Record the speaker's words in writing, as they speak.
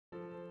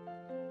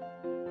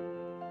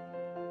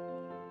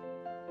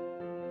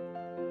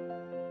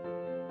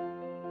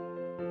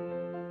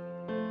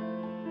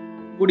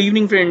Good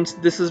evening friends,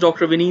 this is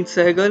Dr. Vineet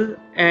Sehgal,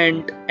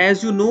 and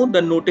as you know,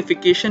 the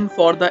notification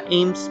for the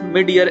Aiims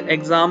mid-year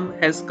exam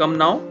has come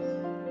now.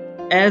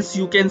 As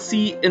you can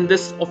see in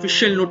this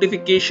official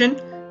notification,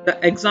 the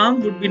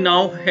exam would be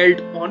now held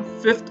on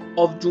 5th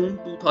of June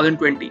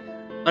 2020.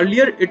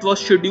 Earlier it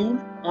was scheduled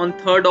on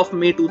 3rd of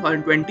May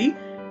 2020,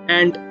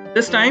 and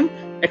this time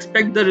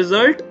expect the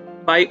result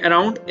by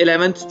around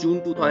 11th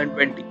June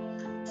 2020.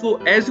 So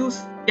as you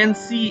can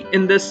see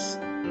in this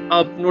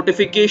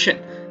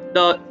notification,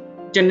 the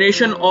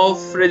generation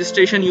of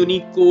registration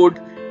unique code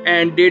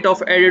and date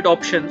of edit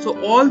option, so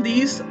all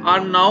these are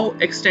now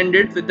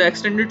extended with the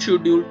extended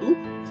schedule to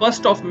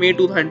 1st of May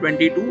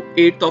 2020 to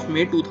 8th of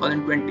May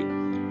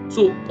 2020.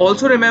 So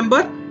also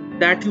remember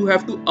that you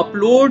have to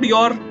upload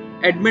your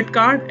admit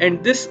card,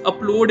 and this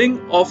uploading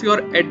of your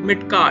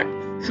admit card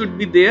should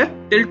be there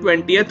till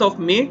 20th of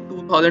May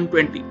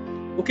 2020.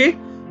 Okay,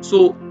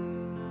 so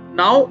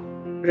now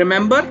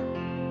remember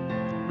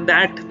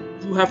that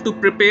you have to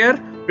prepare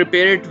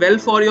it well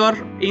for your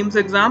Aiims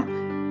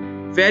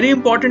exam. Very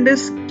important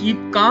is keep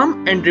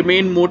calm and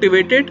remain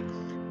motivated.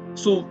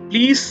 So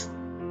please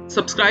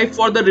subscribe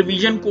for the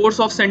revision course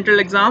of central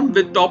exam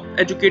with top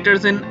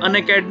educators in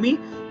Unacademy.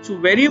 So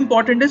very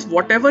important is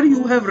whatever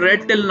you have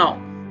read till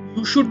now,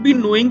 you should be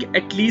knowing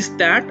at least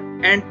that,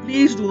 and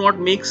please do not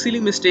make silly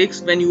mistakes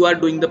when you are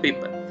doing the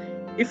paper.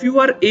 If you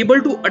are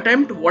able to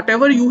attempt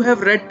whatever you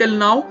have read till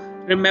now,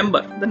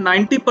 remember the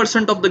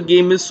 90% of the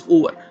game is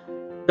over.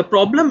 The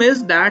problem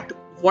is that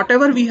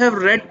whatever we have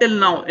read till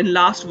now in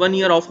last 1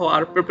 year of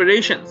our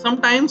preparation,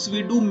 sometimes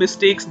we do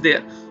mistakes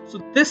there. So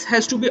this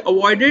has to be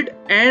avoided,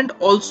 and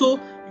also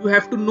you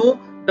have to know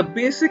the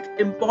basic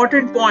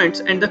important points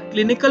and the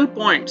clinical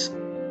points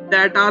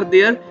that are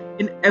there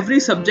in every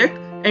subject,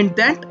 and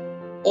that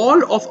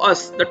all of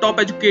us, the top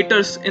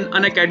educators in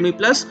Unacademy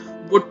Plus,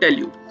 would tell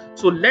you.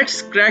 So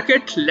let's crack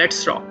it,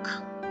 let's rock.